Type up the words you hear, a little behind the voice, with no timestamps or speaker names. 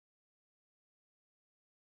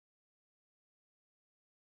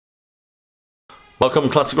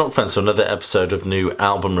Welcome, classic rock fans, to another episode of New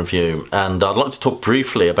Album Review, and I'd like to talk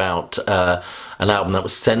briefly about an album that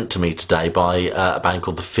was sent to me today by a band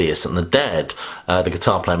called The Fierce and the Dead. The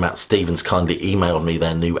guitar player Matt Stevens kindly emailed me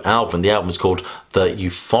their new album. The album is called The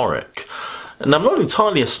Euphoric. And I'm not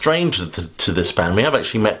entirely a stranger to this band. We have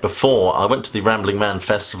actually met before. I went to the Rambling Man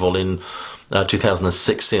Festival in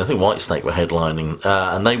 2016. I think Whitesnake were headlining,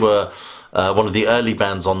 and they were one of the early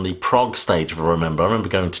bands on the prog stage, if I remember. I remember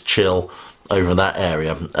going to chill over in that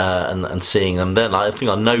area and seeing, and then I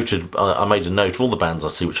think I made a note of all the bands I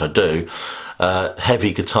see, which I do,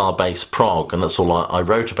 heavy guitar bass prog, and that's all I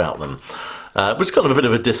wrote about them, which is kind of a bit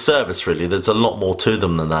of a disservice really. There's a lot more to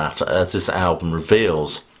them than that, as this album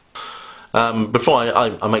reveals. Before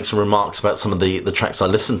I make some remarks about some of the tracks I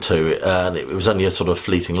listened to, and it was only a sort of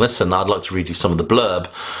fleeting listen, I'd like to read you some of the blurb.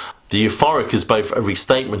 The Euphoric is both a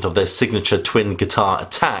restatement of their signature twin guitar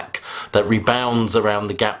attack that rebounds around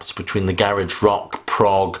the gaps between the garage rock,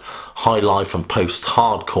 prog, high life and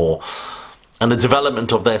post-hardcore, and a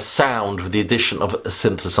development of their sound with the addition of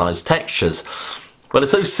synthesized textures. Well,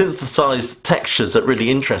 it's those synthesized textures that really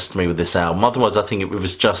interest me with this album. Otherwise, I think it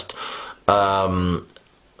was just... otherwise,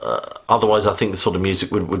 I think the sort of music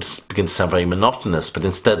would begin to sound very monotonous, but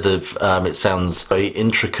instead of it sounds very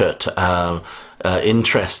intricate,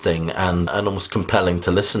 interesting, and almost compelling to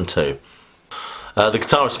listen to. The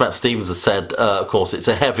guitarist Matt Stevens has said, of course, it's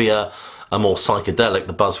a heavier, a more psychedelic.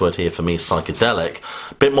 The buzzword here for me is psychedelic.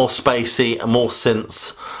 A bit more spacey, more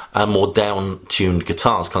synths, and more down-tuned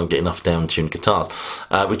guitars. Can't get enough down-tuned guitars,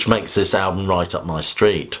 which makes this album right up my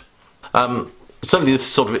street. Certainly this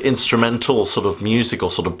sort of instrumental sort of music, or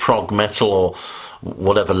sort of prog metal, or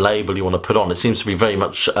whatever label you want to put on, it seems to be very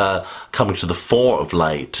much coming to the fore of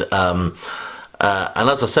late. And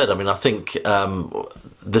as I said, I mean, I think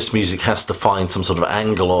this music has to find some sort of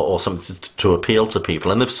angle or something to appeal to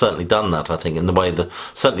people, and they've certainly done that, I think, in the way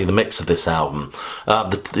certainly the mix of this album.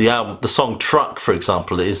 The song Truck, for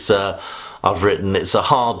example, is... I've written, it's a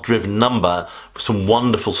hard-driven number with some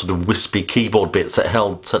wonderful sort of wispy keyboard bits that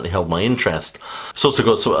certainly held my interest. It's also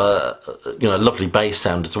got sort of, a lovely bass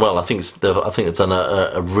sound as well. I think they've done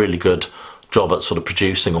a really good job at sort of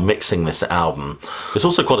producing or mixing this album. It's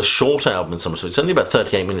also quite a short album in some respects. It's only about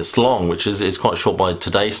 38 minutes long, which is quite short by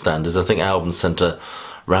today's standards. I think albums tend to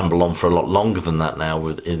ramble on for a lot longer than that now.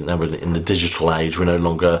 In the digital age, we're no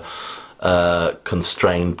longer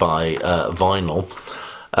constrained by vinyl.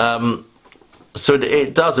 So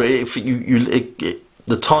it does. The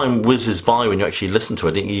time whizzes by when you actually listen to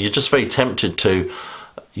it. You're just very tempted to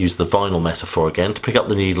use the vinyl metaphor again, to pick up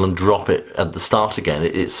the needle and drop it at the start again.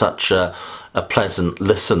 It's such a pleasant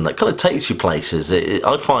listen that kind of takes you places.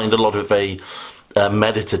 I find a lot of it very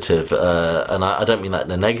meditative, and I don't mean that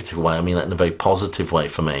in a negative way. I mean that in a very positive way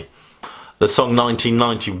for me. The song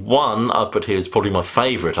 1991 I've put here is probably my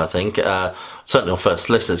favourite, I think. Certainly on first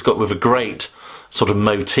listen. It's got with a great sort of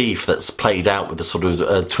motif that's played out with the sort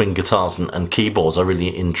of twin guitars and keyboards. I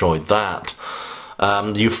really enjoyed that.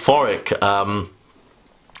 The Euphoric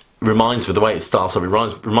reminds me, the way it starts up, it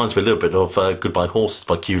reminds me a little bit of Goodbye Horses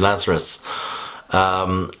by Q Lazarus.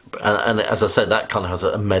 And as I said, that kind of has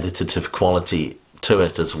a meditative quality to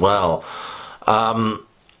it as well.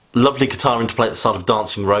 Lovely guitar interplay at the start of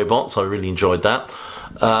Dancing Robots. I really enjoyed that.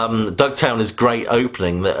 Dugtown is great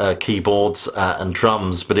opening, the keyboards and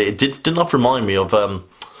drums, but it did not remind me of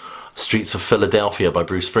Streets of Philadelphia by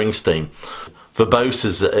Bruce Springsteen. Verbose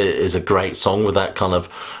is a great song with that kind of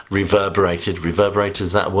reverberated, is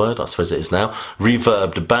that a word? I suppose it is now,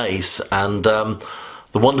 reverbed bass, and the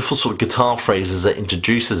wonderful sort of guitar phrases that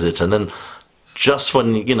introduces it, and then just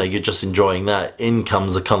when you're just enjoying that, in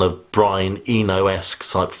comes the kind of Brian Eno-esque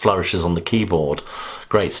type flourishes on the keyboard.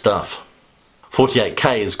 Great stuff.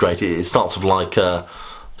 48K is great. It starts off like a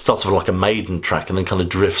Maiden track and then kind of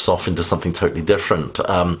drifts off into something totally different.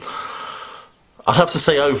 I'd have to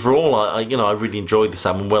say overall, I really enjoyed this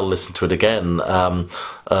album. Well, listen to it again.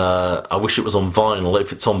 I wish it was on vinyl.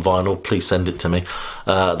 If it's on vinyl, please send it to me.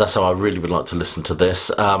 That's how I really would like to listen to this.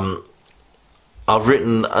 I've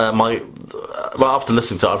written after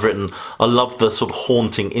listening to it, I've written, I love the sort of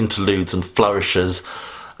haunting interludes and flourishes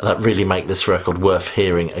that really make this record worth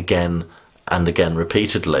hearing again and again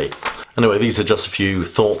repeatedly. Anyway, these are just a few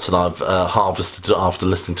thoughts that I've harvested after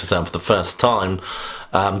listening to them for the first time.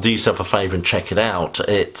 Do yourself a favour and check it out.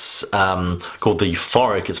 It's called The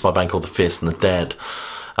Euphoric. It's by a band called The Fierce and the Dead.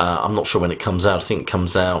 I'm not sure when it comes out. I think it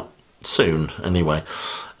comes out soon anyway.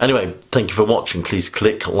 Anyway, thank you for watching. Please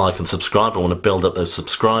click like and subscribe. I want to build up those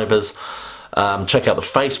subscribers. Check out the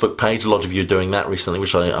Facebook page. A lot of you are doing that recently,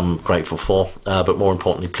 which I am grateful for. But more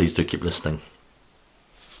importantly, please do keep listening.